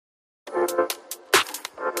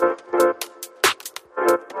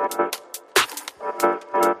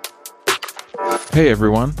Hey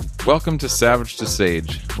everyone, welcome to Savage to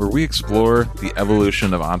Sage, where we explore the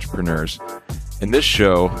evolution of entrepreneurs. In this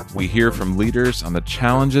show, we hear from leaders on the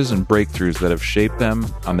challenges and breakthroughs that have shaped them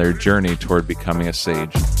on their journey toward becoming a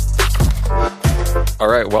sage. All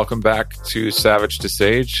right, welcome back to Savage to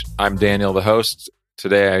Sage. I'm Daniel, the host.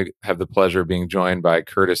 Today, I have the pleasure of being joined by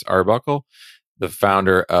Curtis Arbuckle, the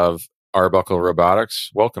founder of Arbuckle Robotics.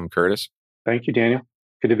 Welcome, Curtis. Thank you, Daniel.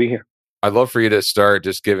 Good to be here. I'd love for you to start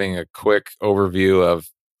just giving a quick overview of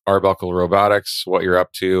Arbuckle Robotics, what you're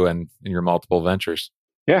up to, and your multiple ventures.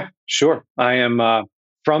 Yeah, sure. I am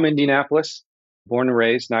from Indianapolis, born and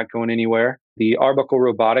raised, not going anywhere. The Arbuckle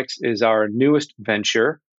Robotics is our newest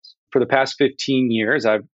venture. For the past 15 years,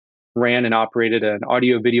 I've ran and operated an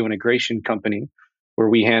audio-video integration company where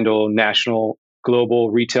we handle national,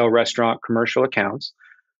 global, retail, restaurant, commercial accounts.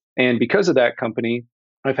 And because of that company,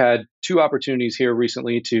 I've had two opportunities here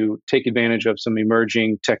recently to take advantage of some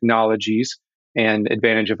emerging technologies and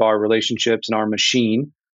advantage of our relationships and our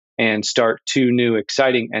machine and start two new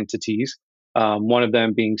exciting entities. One of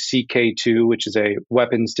them being CK2, which is a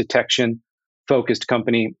weapons detection focused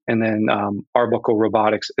company, and then Arbuckle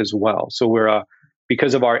Robotics as well. So we're,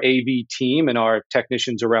 because of our AV team and our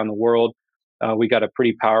technicians around the world, we got a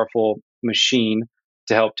pretty powerful machine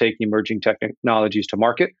to help take emerging technologies to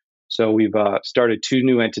market. So we've started two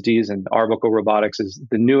new entities, and Arbuckle Robotics is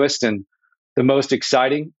the newest and the most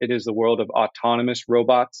exciting. It is the world of autonomous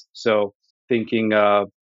robots. So thinking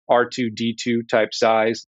R2-D2 type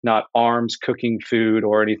size, not arms cooking food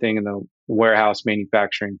or anything in the warehouse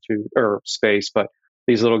manufacturing food or space, but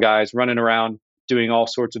these little guys running around doing all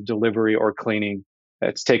sorts of delivery or cleaning.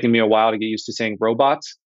 It's taken me a while to get used to saying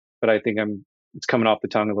robots, but I think it's coming off the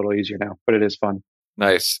tongue a little easier now, but it is fun.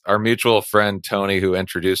 Nice. Our mutual friend, Tony, who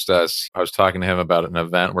introduced us, I was talking to him about an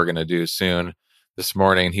event we're going to do soon this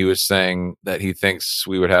morning. He was saying that he thinks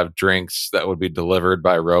we would have drinks that would be delivered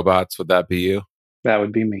by robots. Would that be you? That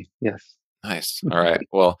would be me. Yes. Nice. All right.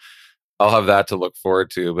 Well, I'll have that to look forward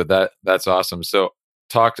to, but that's awesome. So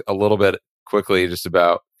talk a little bit quickly just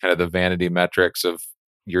about kind of the vanity metrics of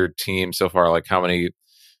your team so far. Like, how many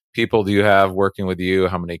people do you have working with you?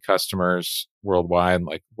 How many customers worldwide?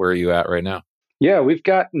 Like, where are you at right now? Yeah, we've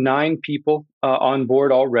got 9 people on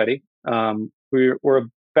board already. We're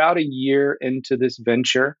about a year into this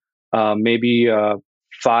venture, maybe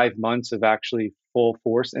 5 months of actually full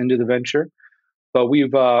force into the venture. But we've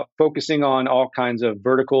focusing on all kinds of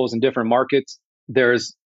verticals and different markets.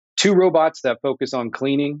 There's 2 robots that focus on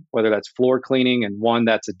cleaning, whether that's floor cleaning, and one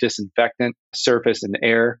that's a disinfectant, surface and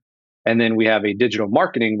air. And then we have a digital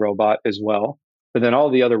marketing robot as well. But then all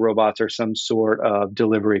the other robots are some sort of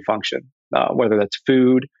delivery function, whether that's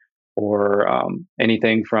food or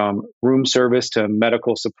anything from room service to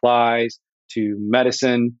medical supplies to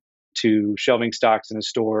medicine to shelving stocks in a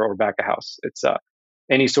store or back of house. It's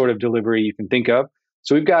any sort of delivery you can think of.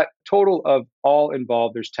 So we've got total of all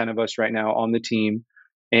involved. There's 10 of us right now on the team.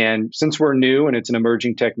 And since we're new and it's an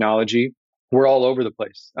emerging technology, we're all over the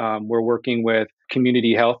place. We're working with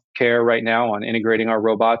community health care right now on integrating our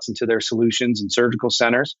robots into their solutions and surgical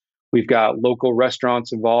centers. We've got local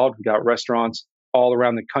restaurants involved. We've got restaurants all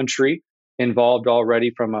around the country involved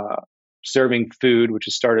already from serving food, which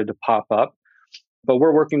has started to pop up. But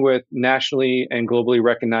we're working with nationally and globally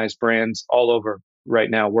recognized brands all over right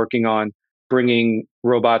now, working on bringing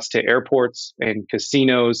robots to airports and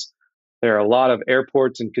casinos. There are a lot of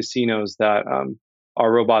airports and casinos that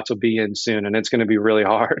our robots will be in soon, and it's going to be really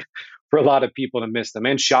hard for a lot of people to miss them,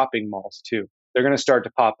 and shopping malls too. They're going to start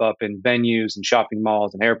to pop up in venues and shopping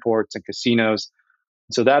malls and airports and casinos.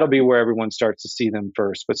 So that'll be where everyone starts to see them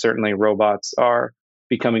first. But certainly robots are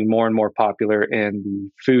becoming more and more popular in the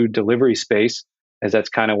food delivery space, as that's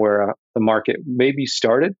kind of where the market maybe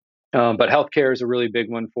started. But healthcare is a really big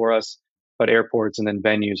one for us, but airports and then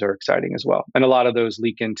venues are exciting as well. And a lot of those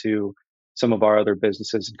leak into some of our other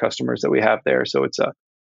businesses and customers that we have there. So it's a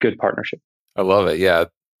good partnership. I love it. Yeah.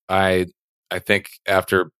 I think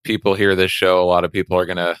after people hear this show, a lot of people are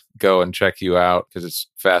going to go and check you out because it's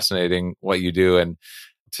fascinating what you do. And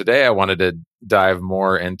today I wanted to dive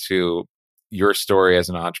more into your story as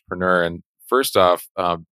an entrepreneur. And first off,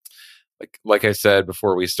 like I said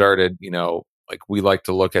before we started, like we like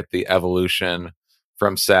to look at the evolution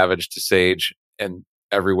from savage to sage and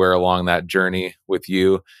everywhere along that journey with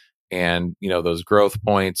you. And, those growth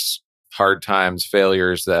points, hard times,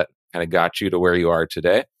 failures that kind of got you to where you are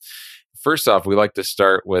today. First off, we like to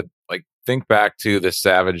start with think back to the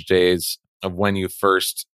savage days of when you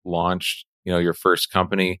first launched, your first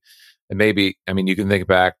company. And maybe, you can think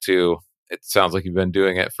back to it sounds like you've been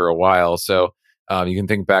doing it for a while. So you can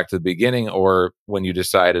think back to the beginning or when you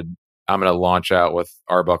decided, I'm going to launch out with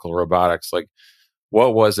Arbuckle Robotics. Like,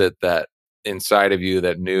 what was it that inside of you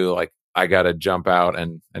that knew, like, I got to jump out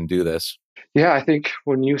and do this? Yeah, I think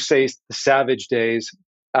when you say the savage days,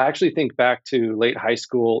 I actually think back to late high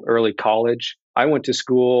school, early college. I went to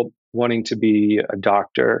school wanting to be a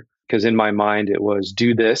doctor because in my mind it was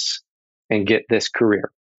do this and get this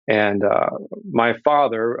career. And my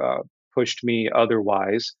father pushed me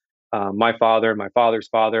otherwise. My father's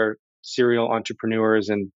father, serial entrepreneurs,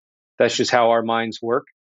 and that's just how our minds work.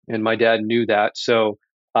 And my dad knew that. So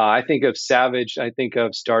I think of Savage. I think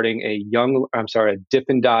of starting a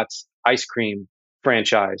Dippin' Dots ice cream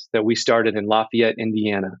franchise that we started in Lafayette,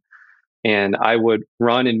 Indiana. And I would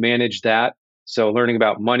run and manage that. So learning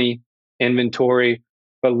about money, inventory,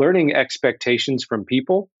 but learning expectations from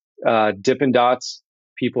people. Dippin' Dots,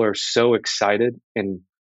 people are so excited and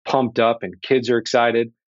pumped up, and kids are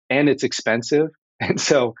excited, and it's expensive. And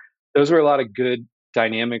so those were a lot of good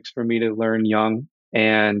dynamics for me to learn young.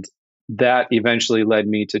 And that eventually led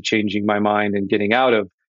me to changing my mind and getting out of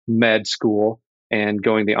med school and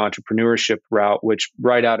going the entrepreneurship route, which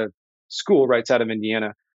right out of school, right out of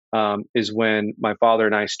Indiana, is when my father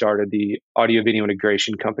and I started the audio video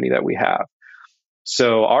integration company that we have.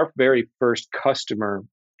 So our very first customer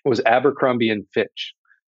was Abercrombie and Fitch,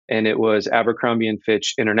 and it was Abercrombie and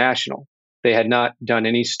Fitch International. They had not done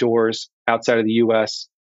any stores outside of the US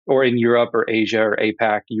or in Europe or Asia or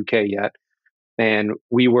APAC, UK yet. And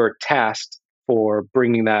we were tasked for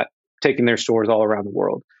taking their stores all around the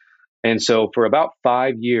world. And so for about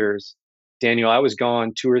 5 years, Daniel, I was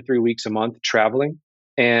gone 2 or 3 weeks a month traveling,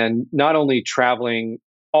 and not only traveling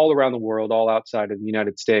all around the world, all outside of the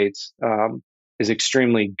United States, is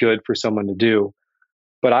extremely good for someone to do.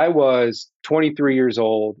 But I was 23 years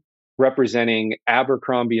old representing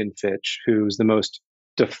Abercrombie and Fitch, who's the most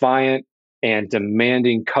defiant and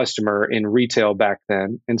demanding customer in retail back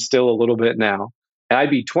then, and still a little bit now. And I'd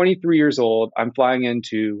be 23 years old. I'm flying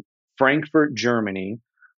into Frankfurt, Germany,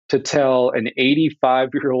 to tell an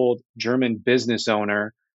 85-year-old German business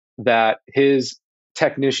owner that his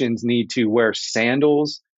technicians need to wear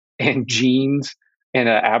sandals and jeans and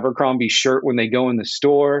an Abercrombie shirt when they go in the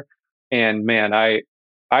store. And man,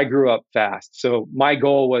 I grew up fast. So my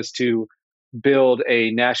goal was to build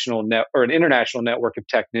a national net or an international network of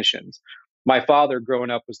technicians. My father, growing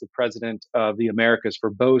up, was the president of the Americas for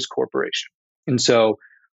Bose Corporation. And so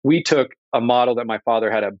we took a model that my father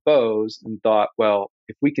had at Bose and thought, well,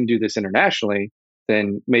 if we can do this internationally,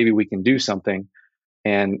 then maybe we can do something.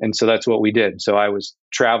 And so that's what we did. So I was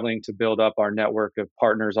traveling to build up our network of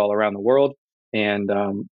partners all around the world. And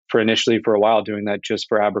for a while, doing that just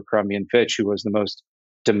for Abercrombie and Fitch, who was the most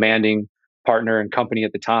demanding partner and company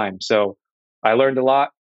at the time. So I learned a lot.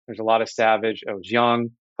 There's a lot of savage. I was young.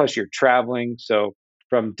 Plus, you're traveling. So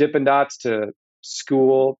from Dippin' Dots to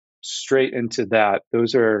school, straight into that.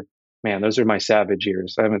 Those are my savage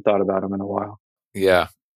years. I haven't thought about them in a while. Yeah.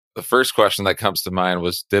 The first question that comes to mind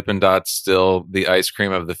was Dippin' Dots still the ice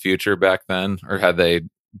cream of the future back then, or had they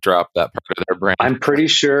dropped that part of their brand? I'm pretty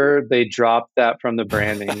sure they dropped that from the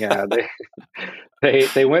branding. Yeah,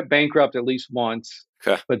 they went bankrupt at least once,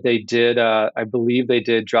 Okay. but they did. I believe they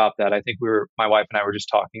did drop that. I think my wife and I were just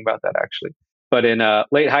talking about that actually. But in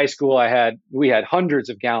late high school, we had hundreds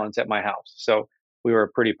of gallons at my house, so we were a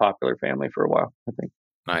pretty popular family for a while, I think.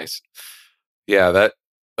 Nice. Yeah,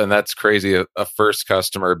 that's crazy. A first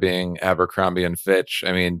customer being Abercrombie and Fitch.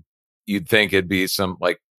 I mean, you'd think it'd be some,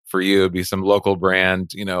 like, for you, it'd be some local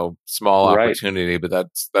brand, small Right. opportunity, but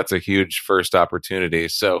that's a huge first opportunity.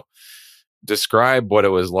 So describe what it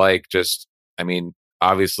was like. Just, I mean,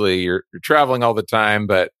 obviously you're traveling all the time,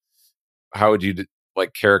 but how would you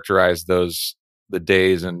like characterize the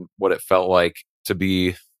days and what it felt like to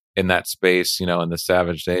be in that space, in the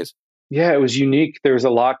savage days? Yeah, it was unique. There was a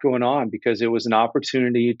lot going on because it was an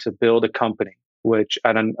opportunity to build a company, which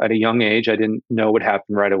at a young age, I didn't know would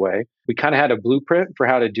happen right away. We kind of had a blueprint for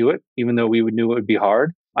how to do it, even though we knew it would be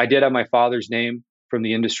hard. I did have my father's name from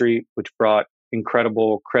the industry, which brought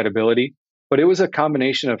incredible credibility, but it was a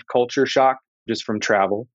combination of culture shock just from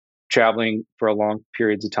traveling for a long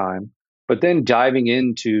periods of time, but then diving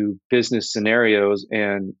into business scenarios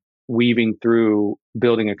and weaving through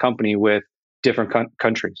building a company with different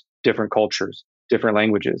countries, different cultures, different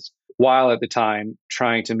languages, while at the time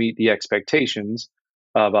trying to meet the expectations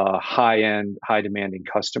of a high end, high demanding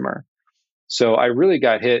customer. So I really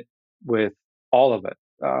got hit with all of it,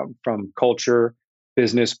 from culture,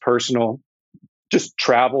 business, personal, just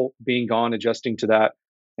travel, being gone, adjusting to that,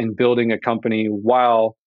 and building a company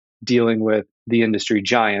while dealing with the industry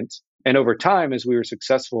giant And over time, as we were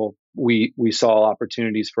successful, we saw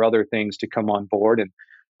opportunities for other things to come on board. And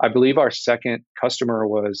I believe our second customer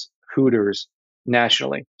was Hooters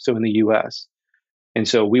nationally, so in the US. And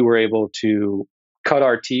so we were able to cut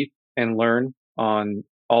our teeth and learn on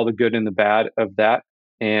all the good and the bad of that.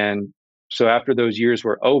 And so after those years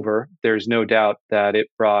were over, there's no doubt that it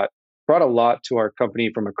brought a lot to our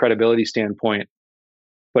company from a credibility standpoint,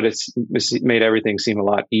 but it's made everything seem a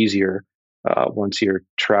lot easier once you're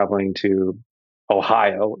traveling to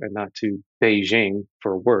Ohio and not to Beijing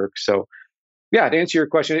for work. So yeah, to answer your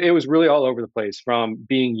question, it was really all over the place from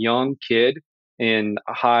being young kid in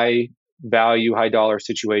high value, high dollar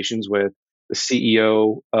situations with the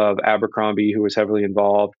CEO of Abercrombie who was heavily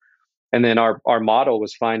involved. And then our model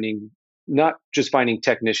was finding not just finding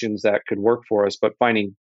technicians that could work for us, but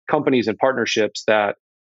finding companies and partnerships that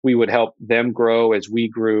we would help them grow as we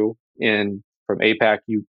grew in from APAC,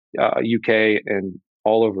 UK, and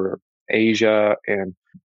all over Asia. And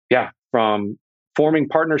yeah, from forming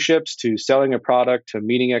partnerships to selling a product to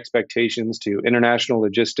meeting expectations to international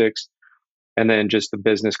logistics and then just the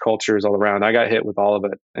business cultures all around. I got hit with all of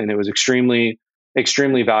it, and it was extremely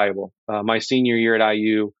valuable. My senior year at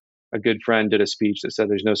IU, a good friend did a speech that said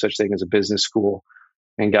there's no such thing as a business school,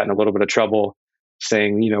 and got in a little bit of trouble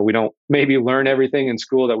saying, we don't maybe learn everything in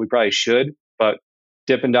school that we probably should, but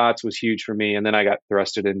Dippin' Dots was huge for me. And then I got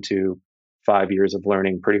thrusted into 5 years of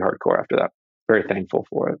learning pretty hardcore after that. Very thankful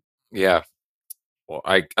for it. Yeah. Well,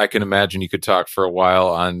 I can imagine you could talk for a while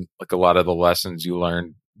on like a lot of the lessons you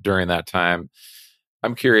learned during that time.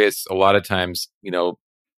 I'm curious, a lot of times,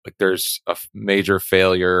 like there's a major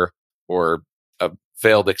failure or a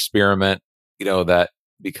failed experiment, that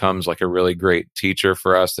becomes like a really great teacher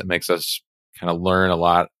for us that makes us kind of learn a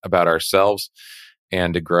lot about ourselves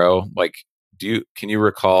and to grow. Like, can you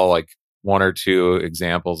recall like one or two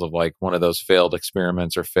examples of like one of those failed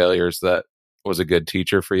experiments or failures that was a good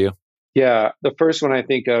teacher for you? Yeah, the first one I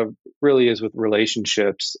think of really is with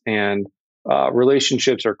relationships, and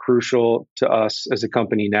relationships are crucial to us as a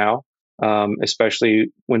company now,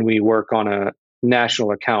 especially when we work on a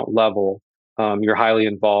national account level. You're highly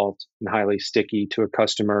involved and highly sticky to a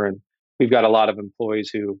customer, and we've got a lot of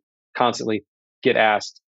employees who constantly get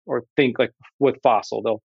asked or think like with Fossil.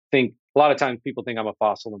 They'll think a lot of times people think I'm a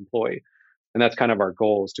Fossil employee, and that's kind of our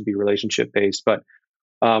goal is to be relationship based, but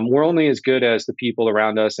we're only as good as the people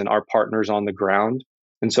around us and our partners on the ground.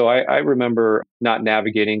 And so I remember not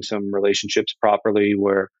navigating some relationships properly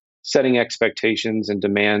where setting expectations and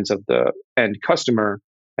demands of the end customer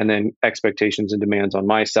and then expectations and demands on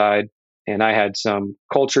my side. And I had some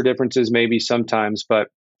culture differences maybe sometimes, but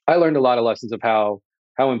I learned a lot of lessons of how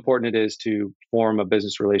important it is to form a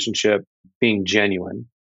business relationship being genuine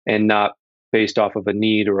and not based off of a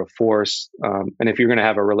need or a force. And if you're going to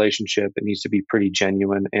have a relationship, it needs to be pretty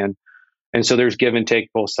genuine. And so there's give and take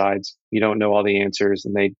both sides. You don't know all the answers,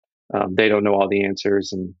 and they don't know all the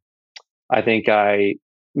answers. And I think I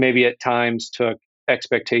maybe at times took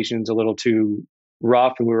expectations a little too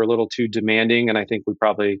rough, and we were a little too demanding. And I think we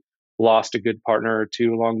probably lost a good partner or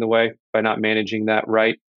two along the way by not managing that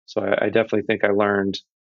right. So I definitely think I learned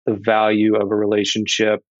the value of a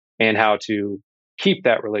relationship and how to keep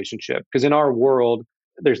that relationship. Because in our world,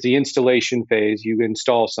 there's the installation phase, you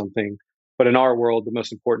install something. But in our world, the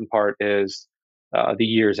most important part is the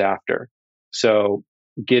years after. So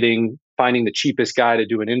finding the cheapest guy to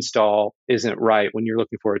do an install isn't right when you're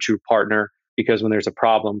looking for a true partner, because when there's a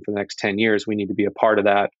problem for the next 10 years, we need to be a part of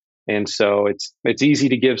that. And so it's easy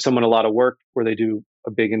to give someone a lot of work where they do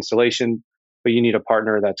a big installation, but you need a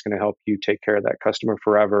partner that's going to help you take care of that customer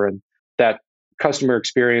forever. And that customer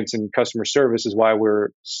experience and customer service is why we're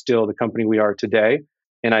still the company we are today.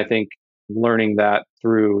 And I think learning that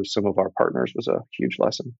through some of our partners was a huge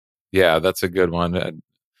lesson. Yeah, that's a good one.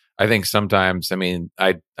 I think sometimes, I mean,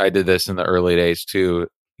 I did this in the early days too.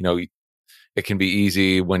 It can be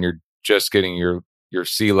easy when you're just getting your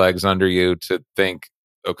sea legs under you to think,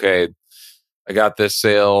 okay, I got this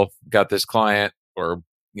sale, got this client, or,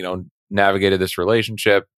 navigated this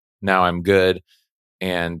relationship. Now I'm good.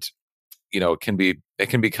 And, it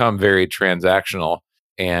can become very transactional.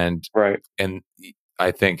 And, right. And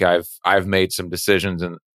I think I've made some decisions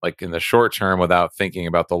in the short term without thinking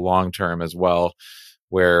about the long term as well,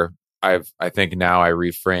 where I think now I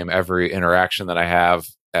reframe every interaction that I have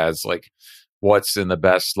as like what's in the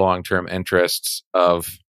best long-term interests of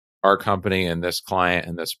our company and this client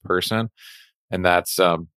and this person. And that's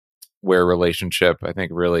where relationship I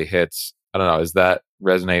think really hits. I don't know, does that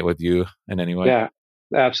resonate with you in any way? Yeah,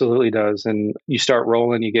 absolutely does. And you start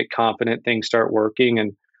rolling, you get confident, things start working.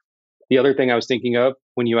 And the other thing I was thinking of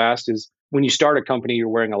when you asked is when you start a company, you're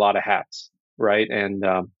wearing a lot of hats, right? And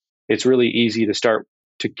it's really easy to start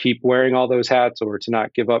to keep wearing all those hats or to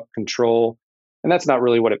not give up control. And that's not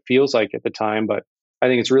really what it feels like at the time, but I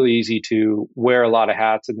think it's really easy to wear a lot of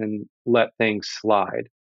hats and then let things slide,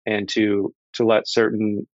 and to let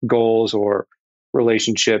certain goals or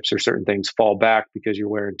relationships or certain things fall back because you're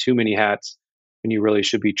wearing too many hats, and you really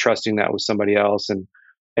should be trusting that with somebody else. And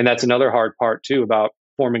that's another hard part too about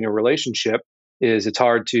forming a relationship, is it's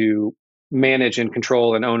hard to manage and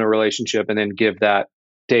control and own a relationship and then give that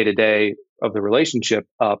day to day of the relationship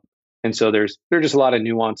up. And so there's just a lot of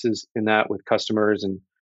nuances in that with customers, and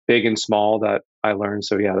big and small, that I learned.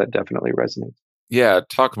 So yeah, that definitely resonates. Yeah,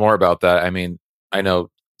 talk more about that. I mean, I know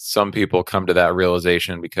some people come to that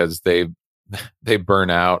realization because they burn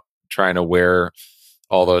out trying to wear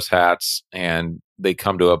all those hats, and they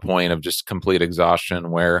come to a point of just complete exhaustion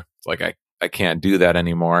where it's like I can't do that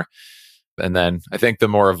anymore. And then I think the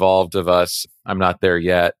more evolved of us, I'm not there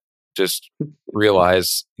yet, just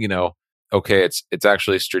realize, okay, it's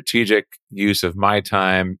actually strategic use of my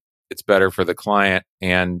time. It's better for the client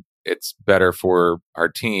and it's better for our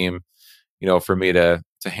team, for me to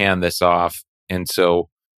hand this off. And so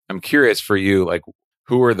I'm curious for you, like,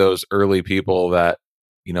 who are those early people that,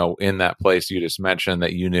 in that place you just mentioned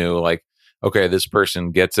that you knew, like, okay, this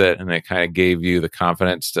person gets it, and it kind of gave you the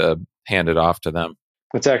confidence to hand it off to them?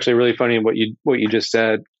 It's actually really funny what you just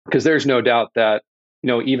said, because there's no doubt that,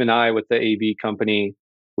 even I, with the AV company,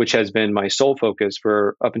 which has been my sole focus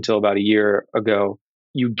for up until about a year ago,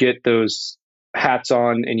 you get those hats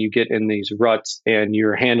on and you get in these ruts, and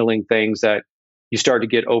you're handling things that you start to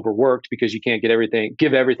get overworked because you can't give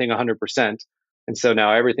everything 100%. And so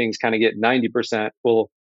now everything's kind of getting 90%. Well,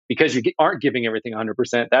 because you aren't giving everything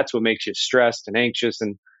 100%, that's what makes you stressed and anxious.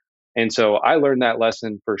 And so I learned that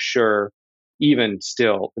lesson for sure, even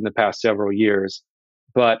still in the past several years.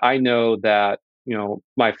 But I know that,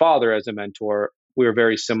 my father as a mentor, we are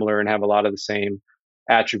very similar and have a lot of the same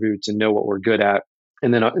attributes and know what we're good at.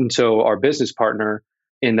 And so our business partner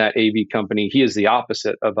in that AV company, he is the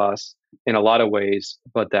opposite of us in a lot of ways,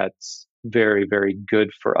 but that's very, very good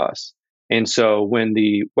for us. And so when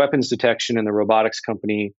the weapons detection and the robotics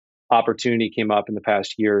company opportunity came up in the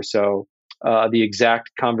past year or so, the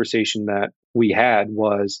exact conversation that we had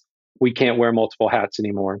was, we can't wear multiple hats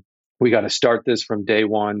anymore. We got to start this from day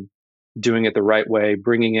one, doing it the right way,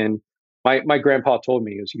 bringing in. My grandpa told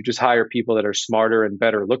me, is you just hire people that are smarter and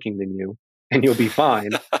better looking than you, and you'll be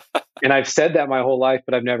fine. And I've said that my whole life,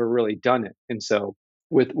 but I've never really done it. And so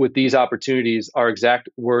with these opportunities, our exact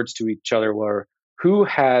words to each other were, "Who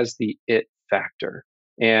has the it factor?"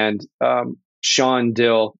 And Sean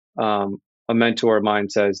Dill, a mentor of mine,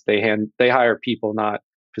 says they hire people, not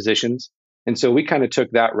positions. And so we kind of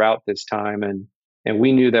took that route this time, and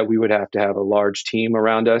we knew that we would have to have a large team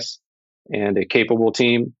around us, and a capable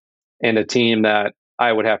team, and a team that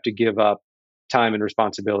I would have to give up time and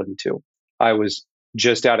responsibility to. I was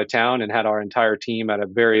just out of town and had our entire team at a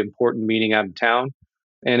very important meeting out of town,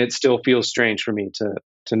 and it still feels strange for me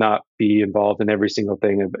to not be involved in every single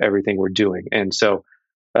thing of everything we're doing. And so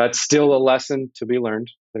that's still a lesson to be learned.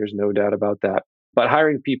 There's no doubt about that. But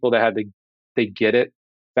hiring people that had the they get it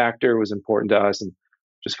factor was important to us. And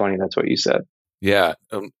just funny, that's what you said. Yeah.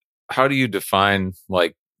 How do you define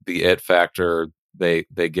like the it factor? They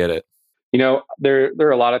get it. There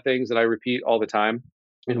are a lot of things that I repeat all the time.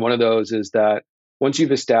 And one of those is that once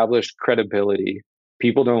you've established credibility,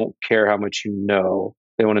 people don't care how much you know.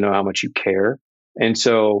 They want to know how much you care. And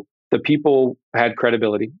so the people had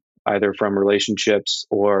credibility, either from relationships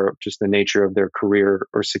or just the nature of their career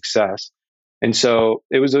or success. And so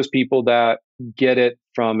it was those people that get it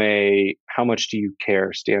from a how much do you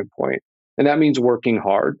care standpoint. And that means working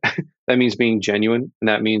hard. That means being genuine. And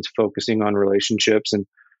that means focusing on relationships. And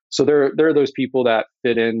so there are those people that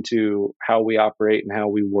fit into how we operate and how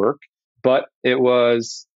we work. But it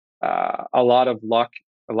was a lot of luck,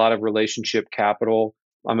 a lot of relationship capital.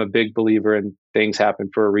 I'm a big believer in things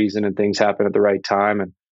happen for a reason and things happen at the right time.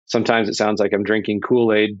 And sometimes it sounds like I'm drinking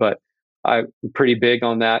Kool-Aid, but I'm pretty big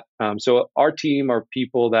on that. So our team are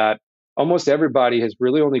people that almost everybody has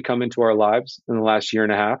really only come into our lives in the last year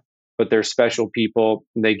and a half, but they're special people.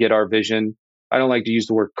 They get our vision. I don't like to use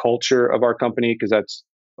the word culture of our company because that's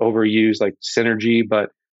overused, like synergy, but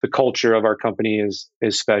the culture of our company is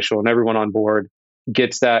special, and everyone on board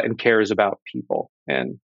gets that and cares about people.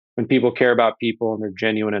 And when people care about people and they're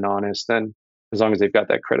genuine and honest, then as long as they've got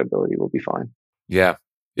that credibility, we'll be fine. Yeah.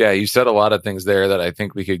 Yeah. You said a lot of things there that I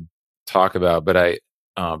think we could talk about, but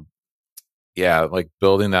like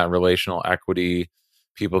building that relational equity,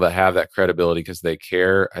 people that have that credibility because they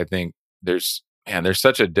care. I think there's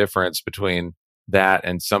such a difference between that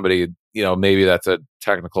and somebody, maybe that's a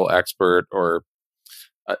technical expert or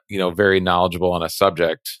very knowledgeable on a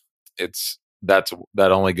subject, that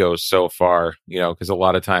only goes so far, because a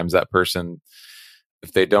lot of times that person,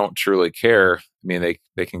 if they don't truly care, I mean,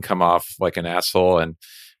 they can come off like an asshole and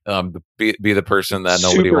be the person that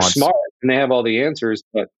nobody Super wants. smart and they have all the answers,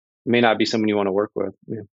 but may not be someone you want to work with.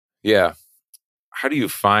 Yeah. Yeah. How do you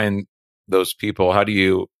find those people? How do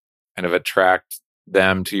you kind of attract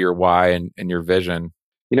them to your why and your vision?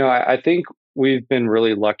 I think we've been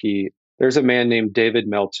really lucky. There's a man named David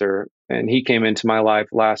Meltzer, and he came into my life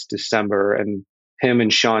last December. And him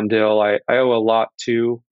and Sean Dill, I owe a lot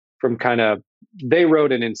to from they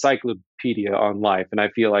wrote an encyclopedia on life. And I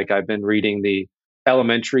feel like I've been reading the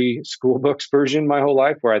elementary school books version my whole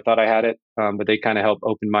life where I thought I had it. But they kind of helped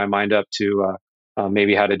open my mind up to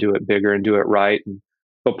maybe how to do it bigger and do it right.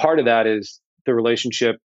 But part of that is the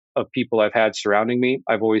relationship of people I've had surrounding me.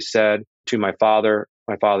 I've always said to my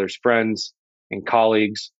father's friends and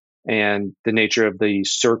colleagues, and the nature of the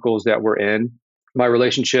circles that we're in, my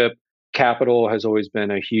relationship capital has always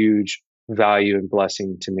been a huge value and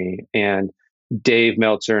blessing to me. And Dave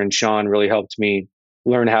Meltzer and Sean really helped me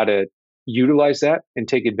learn how to utilize that and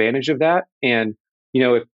take advantage of that. And,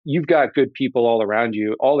 if you've got good people all around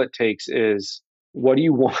you, all it takes is, what do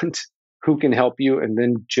you want? Who can help you? And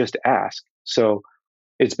then just ask. So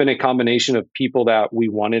it's been a combination of people that we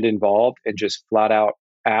wanted involved and just flat out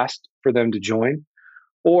asked for them to join,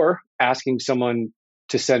 or asking someone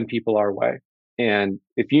to send people our way. And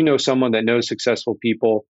if you know someone that knows successful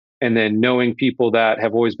people, and then knowing people that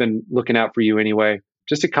have always been looking out for you anyway,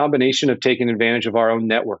 just a combination of taking advantage of our own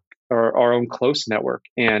network or our own close network.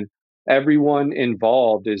 And everyone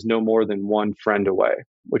involved is no more than one friend away,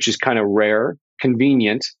 which is kind of rare,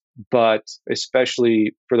 convenient, but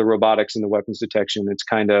especially for the robotics and the weapons detection,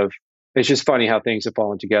 it's just funny how things have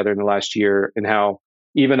fallen together in the last year, and how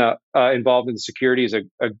even involved in security is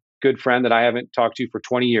a good friend that I haven't talked to for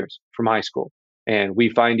 20 years from high school. And we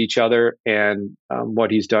find each other, and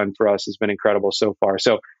what he's done for us has been incredible so far.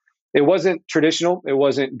 So it wasn't traditional. It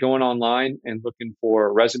wasn't going online and looking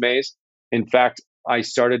for resumes. In fact, I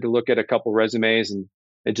started to look at a couple resumes, and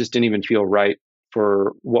it just didn't even feel right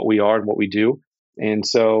for what we are and what we do. And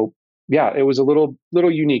so, yeah, it was a little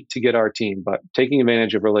unique to get our team, but taking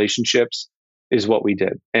advantage of relationships is what we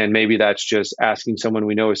did. And maybe that's just asking someone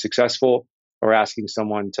we know is successful, or asking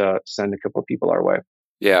someone to send a couple of people our way.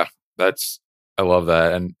 Yeah, I love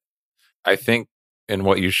that. And I think in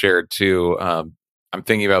what you shared too, I'm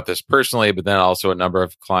thinking about this personally, but then also a number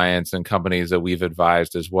of clients and companies that we've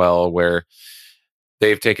advised as well, where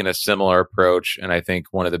they've taken a similar approach. And I think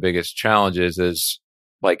one of the biggest challenges is,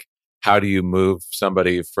 like, how do you move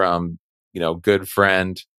somebody from, good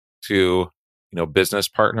friend to, business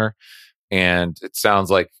partner? And it sounds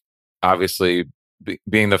like, obviously,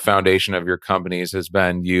 being the foundation of your companies has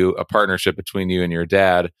been a partnership between you and your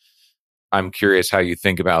dad. I'm curious how you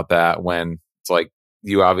think about that, when it's like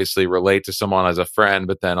you obviously relate to someone as a friend,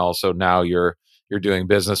 but then also now you're doing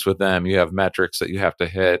business with them. You have metrics that you have to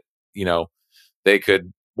hit. They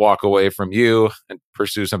could walk away from you and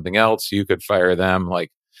pursue something else. You could fire them.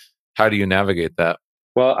 Like, how do you navigate that?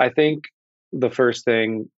 Well, I think the first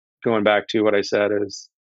thing, going back to what I said, is,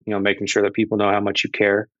 making sure that people know how much you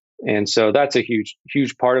care. And so that's a huge,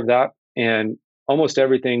 huge part of that. And almost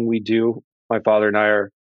everything we do, my father and I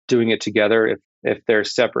are doing it together. If they're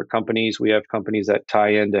separate companies, we have companies that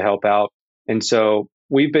tie in to help out. And so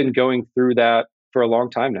we've been going through that for a long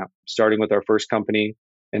time now, starting with our first company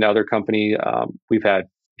and other company.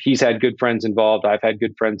 He's had good friends involved. I've had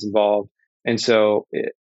good friends involved. And so,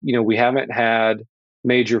 we haven't had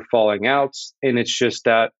major falling outs. And it's just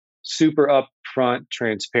that super upfront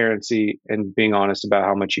transparency and being honest about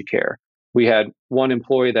how much you care. We had one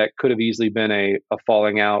employee that could have easily been a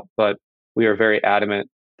falling out, but we are very adamant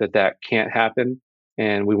that can't happen,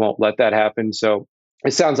 and we won't let that happen. So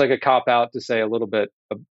it sounds like a cop out to say a little bit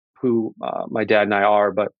of who my dad and I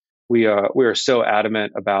are, but we are so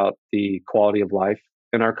adamant about the quality of life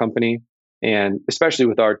in our company, and especially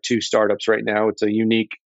with our two startups right now, it's a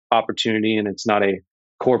unique opportunity, and it's not a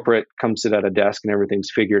corporate come sit at a desk and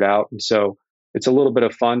everything's figured out. And so it's a little bit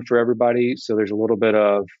of fun for everybody. So it's a little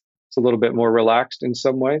bit more relaxed in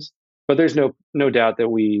some ways, but there's no doubt that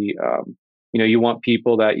we, you want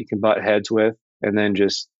people that you can butt heads with and then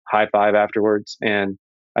just high five afterwards. And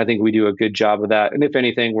I think we do a good job of that. And if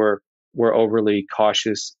anything, we're overly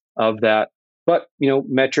cautious of that, but,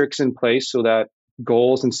 metrics in place so that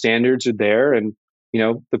goals and standards are there. And,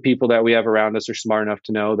 the people that we have around us are smart enough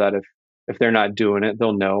to know that if they're not doing it,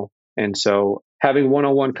 they'll know. And so having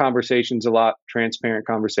one-on-one conversations, a lot transparent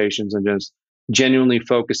conversations, and just genuinely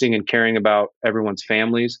focusing and caring about everyone's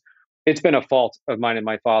families. It's been a fault of mine and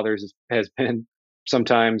my father's has been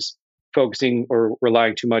sometimes focusing or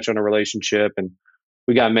relying too much on a relationship. And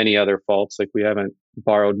we got many other faults. Like we haven't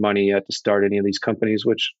borrowed money yet to start any of these companies,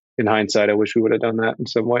 which in hindsight, I wish we would have done that in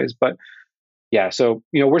some ways. But yeah, so,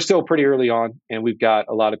 we're still pretty early on and we've got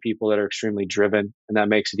a lot of people that are extremely driven and that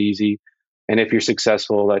makes it easy. And if you're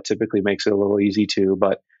successful, that typically makes it a little easy too.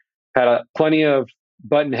 But had plenty of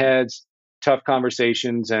button heads, tough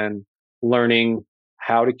conversations, and learning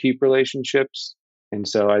how to keep relationships. And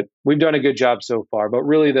so we've done a good job so far. But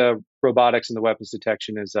really, the robotics and the weapons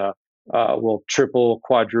detection is will triple,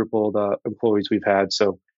 quadruple the employees we've had.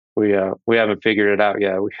 So we haven't figured it out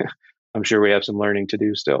yet. I'm sure we have some learning to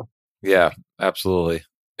do still. Yeah, absolutely.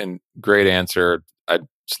 And great answer. I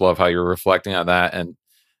just love how you're reflecting on that. And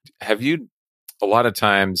have you, a lot of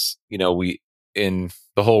times, we, in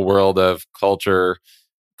the whole world of culture,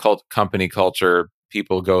 company culture,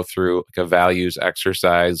 people go through like a values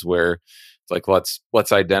exercise where it's like,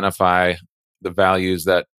 let's identify the values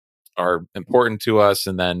that are important to us.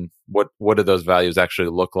 And then what do those values actually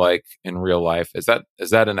look like in real life? Is that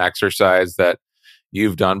an exercise that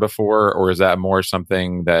you've done before, or is that more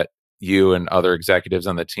something that you and other executives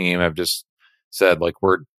on the team have just said, like,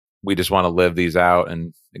 we just want to live these out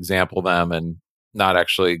and example them and not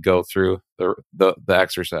actually go through the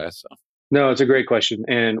exercise? So. No, it's a great question.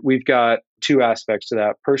 And we've got two aspects to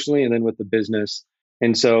that, personally and then with the business.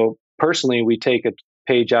 And so personally, we take a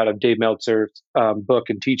page out of Dave Meltzer's book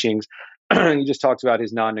and teachings. He just talks about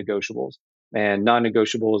his non-negotiables. And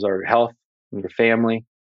non-negotiables are health and your family.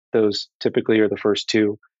 Those typically are the first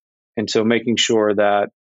two. And so making sure that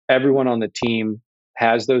everyone on the team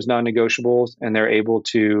has those non-negotiables and they're able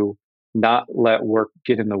to not let work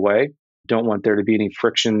get in the way. Don't want there to be any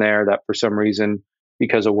friction there that for some reason,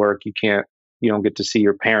 because of work, you don't get to see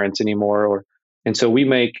your parents anymore. And so we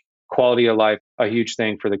make quality of life a huge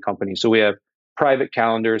thing for the company. So we have private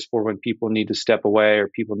calendars for when people need to step away or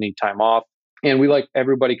people need time off. And we like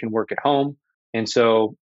everybody can work at home. And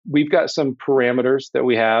so we've got some parameters that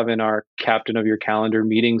we have in our captain of your calendar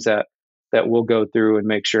meetings that we'll go through and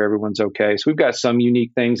make sure everyone's okay. So we've got some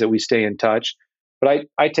unique things that we stay in touch, but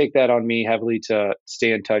I take that on me heavily to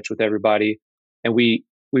stay in touch with everybody. And we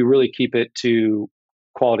really keep it to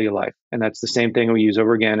quality of life. And that's the same thing we use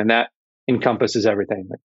over again. And that encompasses everything.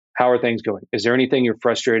 Like, how are things going? Is there anything you're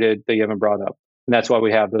frustrated that you haven't brought up? And that's why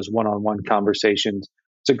we have those one-on-one conversations.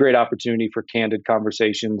 It's a great opportunity for candid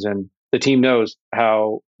conversations. And the team knows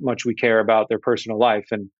how much we care about their personal life.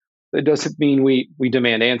 And it doesn't mean we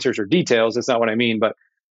demand answers or details. That's not what I mean. But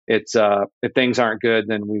it's if things aren't good,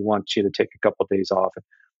 then we want you to take a couple of days off.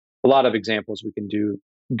 A lot of examples we can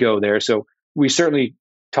go there. So we certainly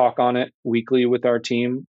talk on it weekly with our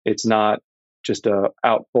team. It's not just a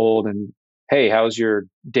out bold and, hey, how's your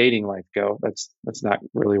dating life go? That's not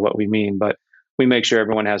really what we mean. But we make sure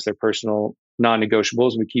everyone has their personal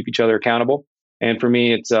non-negotiables. We keep each other accountable. And for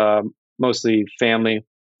me, it's mostly family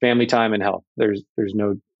time and health. There's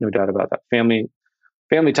no doubt about that.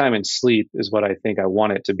 Family time and sleep is what I think I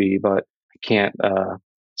want it to be, but I can't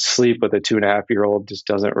sleep with a 2.5-year-old. Just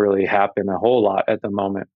doesn't really happen a whole lot at the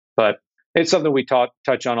moment. But it's something we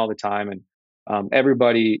touch on all the time. And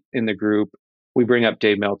everybody in the group, we bring up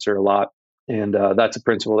Dave Meltzer a lot. And that's a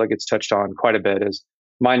principle that gets touched on quite a bit, is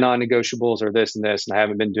my non-negotiables are this and this, and I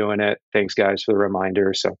haven't been doing it. Thanks, guys, for the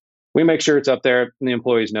reminder. So we make sure it's up there and the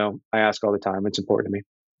employees know. I ask all the time. It's important to me.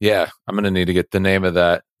 Yeah, I'm going to need to get the name of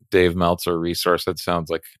that Dave Meltzer resource. That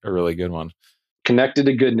sounds like a really good one. Connected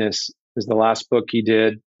to Goodness is the last book he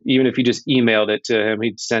did. Even if you just emailed it to him,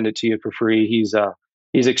 he'd send it to you for free.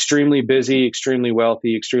 He's extremely busy, extremely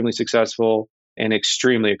wealthy, extremely successful, and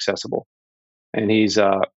extremely accessible. And he's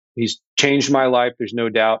changed my life. There's no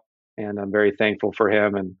doubt. And I'm very thankful for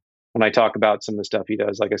him. And when I talk about some of the stuff he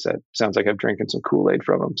does, like I said, sounds like I'm drinking some Kool-Aid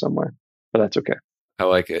from him somewhere, but that's okay. I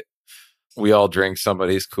like it. We all drink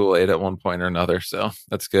somebody's Kool-Aid at one point or another. So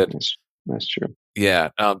that's good. That's true. Yeah.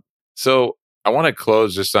 So I want to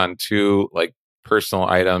close just on two like personal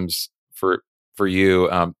items for you.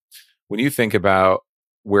 When you think about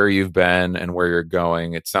where you've been and where you're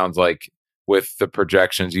going, it sounds like with the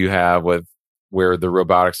projections you have with where the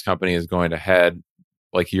robotics company is going to head,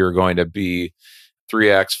 like you're going to be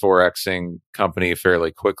 3x, 4xing company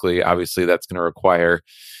fairly quickly. Obviously, that's going to require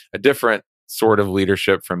a different sort of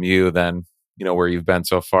leadership from you than, where you've been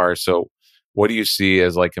so far. So what do you see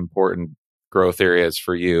as like important growth areas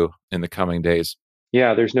for you in the coming days?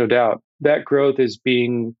 Yeah, there's no doubt. That growth is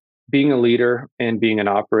being a leader and being an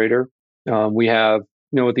operator. We have,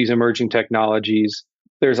 with these emerging technologies,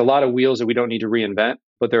 there's a lot of wheels that we don't need to reinvent,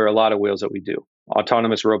 but there are a lot of wheels that we do.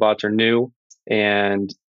 Autonomous robots are new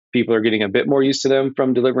and people are getting a bit more used to them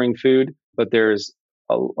from delivering food, but there's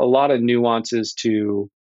a lot of nuances to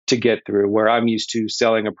get through, where I'm used to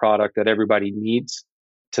selling a product that everybody needs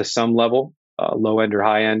to some level, low end or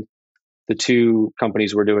high end. The two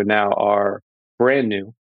companies we're doing now are brand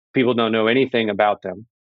new. People don't know anything about them.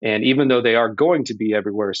 And even though they are going to be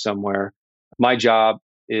everywhere somewhere, my job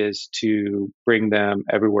is to bring them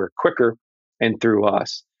everywhere quicker and through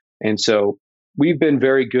us. And so we've been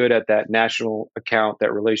very good at that national account,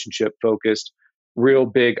 that relationship focused, real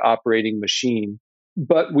big operating machine.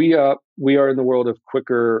 But we are in the world of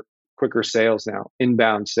quicker sales now,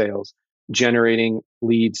 inbound sales, generating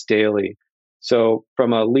leads daily. So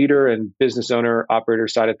from a leader and business owner, operator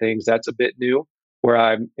side of things, that's a bit new, where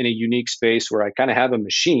I'm in a unique space where I kind of have a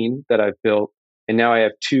machine that I've built. And now I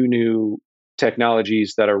have two new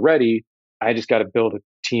technologies that are ready. I just got to build a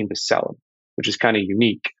team to sell them, which is kind of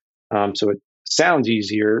unique. So it sounds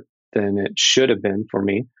easier than it should have been for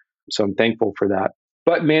me. So I'm thankful for that.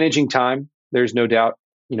 But managing time, there's no doubt,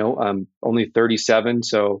 I'm only 37.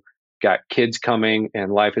 So got kids coming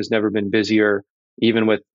and life has never been busier, even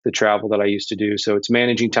with the travel that I used to do. So it's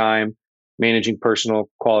managing time, managing personal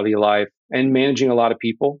quality of life, and managing a lot of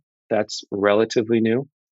people. That's relatively new.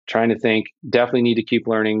 Trying to think, definitely need to keep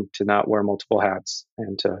learning to not wear multiple hats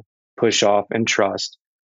and to push off and trust.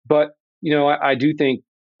 But, I do think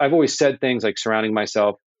I've always said things like surrounding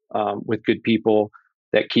myself with good people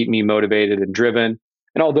that keep me motivated and driven.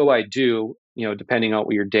 And although I do, depending on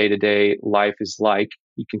what your day-to-day life is like,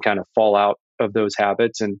 you can kind of fall out of those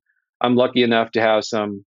habits. And I'm lucky enough to have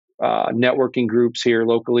some networking groups here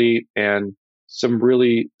locally and some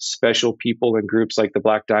really special people and groups like the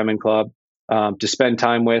Black Diamond Club to spend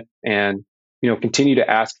time with and, continue to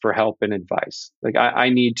ask for help and advice. Like I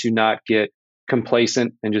need to not get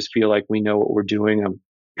complacent and just feel like we know what we're doing. I'm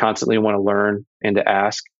constantly want to learn and to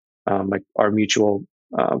ask, like our mutual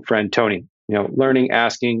friend, Tony, learning,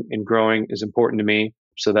 asking, and growing is important to me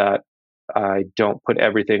so that I don't put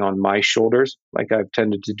everything on my shoulders like I've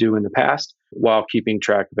tended to do in the past while keeping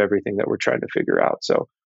track of everything that we're trying to figure out. So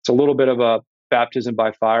it's a little bit of a baptism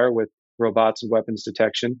by fire with robots and weapons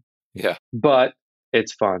detection. Yeah. But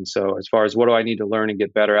it's fun. So as far as what do I need to learn and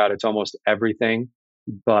get better at, it's almost everything.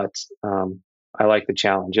 But I like the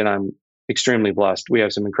challenge and I'm extremely blessed. We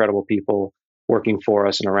have some incredible people working for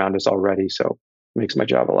us and around us already. So it makes my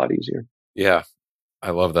job a lot easier. Yeah,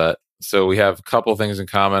 I love that. So we have a couple things in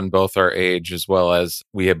common, both our age as well as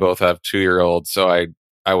we both have 2-year-olds. So I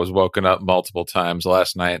was woken up multiple times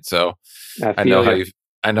last night. So I know how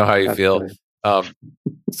you feel.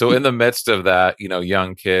 So in the midst of that,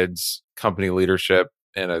 young kids, company leadership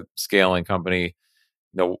in a scaling company,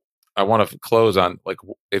 I want to close on like,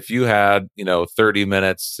 if you had, 30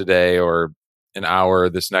 minutes today or an hour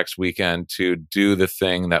this next weekend to do the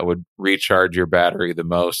thing that would recharge your battery the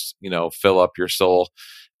most, fill up your soul,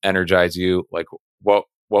 energize you, like what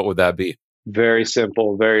would that be? Very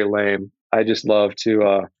simple, very lame. I just love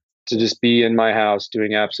to just be in my house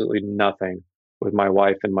doing absolutely nothing with my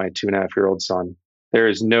wife and my 2.5-year-old son. There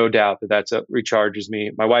is no doubt that that's what recharges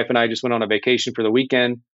me. My wife and I just went on a vacation for the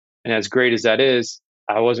weekend. And as great as that is,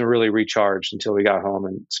 I wasn't really recharged until we got home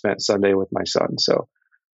and spent Sunday with my son. So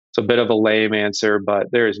it's a bit of a lame answer, but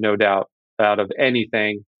there is no doubt out of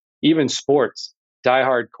anything, even sports,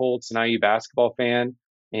 diehard Colts and IU basketball fan.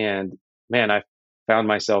 And man, I found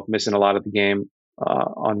myself missing a lot of the game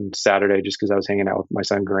on Saturday just because I was hanging out with my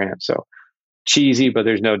son, Grant. So cheesy, but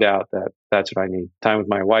there's no doubt that that's what I need. Time with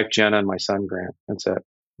my wife, Jenna, and my son, Grant. That's it.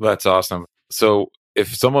 That's awesome. So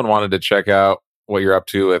if someone wanted to check out what you're up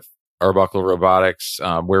to with Arbuckle Robotics,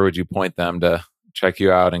 where would you point them to check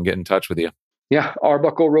you out and get in touch with you? Yeah,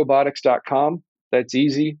 arbucklerobotics.com. That's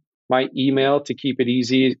easy. My email, to keep it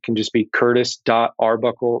easy, can just be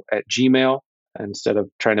curtis.arbuckle@gmail.com. Instead of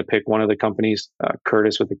trying to pick one of the companies,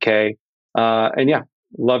 Curtis with a K. And yeah,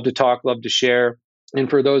 love to talk, love to share. And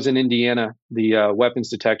for those in Indiana, the weapons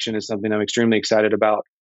detection is something I'm extremely excited about.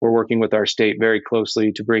 We're working with our state very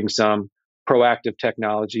closely to bring some proactive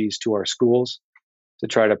technologies to our schools to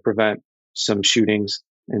try to prevent some shootings.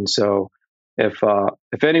 And so if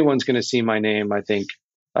anyone's going to see my name, I think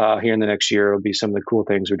here in the next year, it'll be some of the cool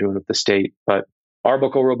things we're doing with the state. But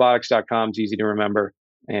arbucklerobotics.com is easy to remember.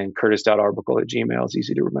 And curtis.arbuckle@gmail is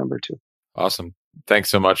easy to remember too. Awesome.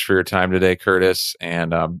 Thanks so much for your time today, Curtis.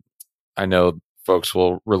 And I know folks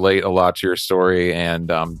will relate a lot to your story, and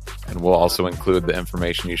we'll also include the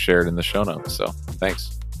information you shared in the show notes. So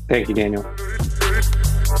thanks. Thank you, Daniel.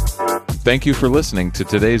 Thank you for listening to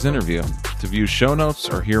today's interview. To view show notes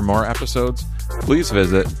or hear more episodes, please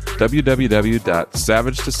visit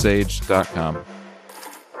www.savagetosage.com.